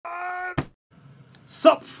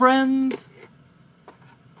Sup, friends?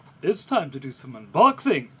 It's time to do some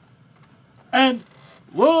unboxing. And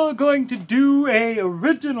we're going to do a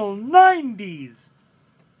original 90s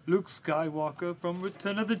Luke Skywalker from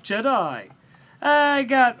Return of the Jedi. I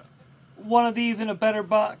got one of these in a better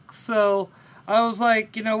box, so I was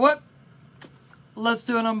like, you know what? Let's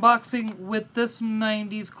do an unboxing with this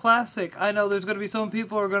 90s classic. I know there's going to be some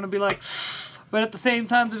people who are going to be like, but at the same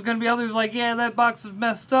time, there's going to be others like, yeah, that box is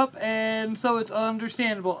messed up, and so it's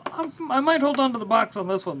understandable. I might hold on to the box on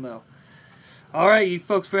this one, though. Alright, you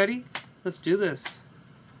folks ready? Let's do this.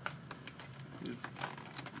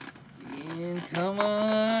 And come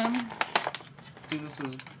on. Do this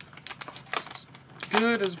as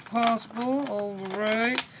good as possible.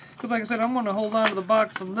 Alright. Because like I said, I'm going to hold on to the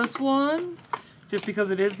box on this one, just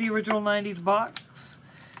because it is the original 90s box.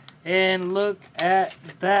 And look at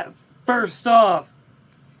that. First off,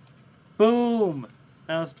 boom.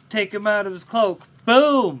 Now let's take him out of his cloak.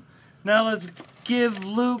 Boom. Now let's give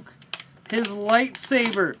Luke his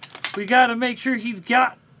lightsaber. We gotta make sure he's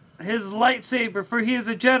got his lightsaber, for he is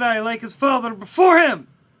a Jedi like his father before him.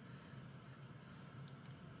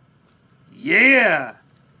 Yeah.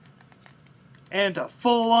 And to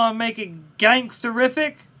full on make it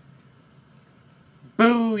gangsterific.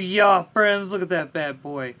 Booyah, friends. Look at that bad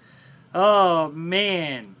boy. Oh,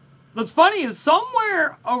 man. What's funny is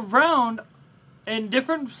somewhere around in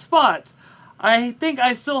different spots, I think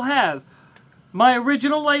I still have my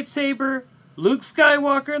original lightsaber, Luke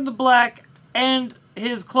Skywalker in the black, and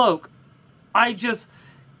his cloak. I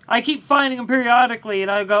keep finding them periodically, and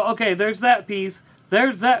I go, okay, there's that piece,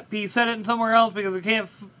 set it in somewhere else because I can't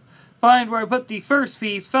find where I put the first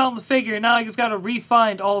piece, found the figure, and now I just gotta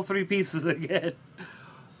re-find all three pieces again.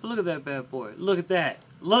 Look at that bad boy. Look at that.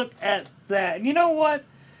 Look at that. And you know what?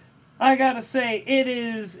 I gotta say,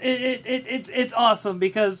 it's awesome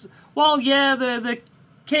because, while yeah, the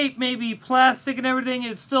cape may be plastic and everything,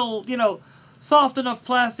 it's still, you know, soft enough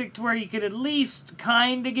plastic to where you could at least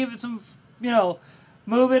kind of give it some, you know,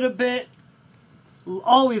 move it a bit.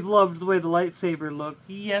 Always loved the way the lightsaber looked.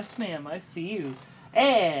 Yes, ma'am, I see you.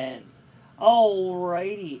 And,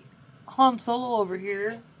 alrighty, Han Solo over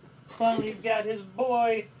here finally got his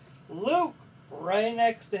boy Luke right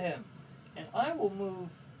next to him. And I will move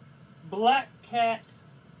Black Cat,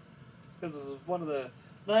 because this is one of the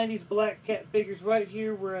 90s Black Cat figures right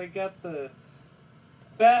here where I got the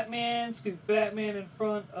Batman, scoop Batman in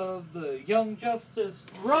front of the Young Justice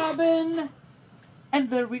Robin, and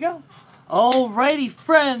there we go. Alrighty,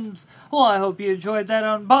 friends, well, I hope you enjoyed that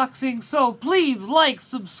unboxing, so please like,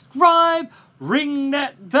 subscribe, ring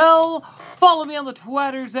that bell, follow me on the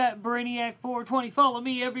Twitters at Brainiac420, follow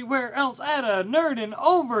me everywhere else at a Nerdin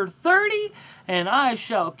Over 30, and I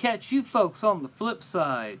shall catch you folks on the flip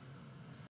side.